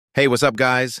Hey, what's up,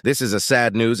 guys? This is a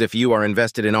sad news if you are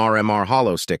invested in Rmr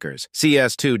Holo stickers.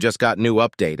 CS2 just got new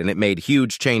update and it made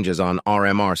huge changes on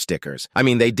Rmr stickers. I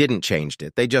mean, they didn't change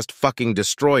it. They just fucking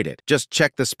destroyed it. Just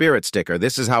check the spirit sticker.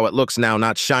 This is how it looks now,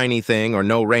 not shiny thing or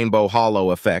no rainbow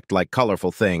holo effect like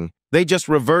colorful thing. They just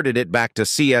reverted it back to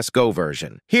CSGO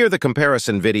version. Here the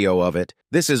comparison video of it.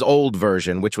 This is old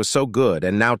version, which was so good,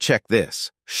 and now check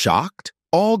this. Shocked?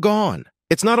 All gone.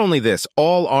 It's not only this,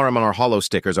 all Rmr Holo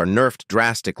stickers are nerfed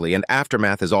drastically and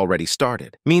aftermath has already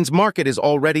started. Means market is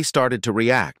already started to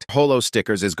react. Holo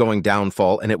stickers is going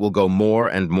downfall and it will go more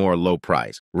and more low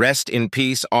price. Rest in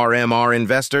peace, Rmr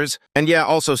investors. And yeah,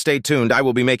 also stay tuned. I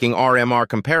will be making Rmr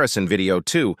comparison video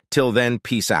too. Till then,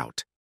 peace out.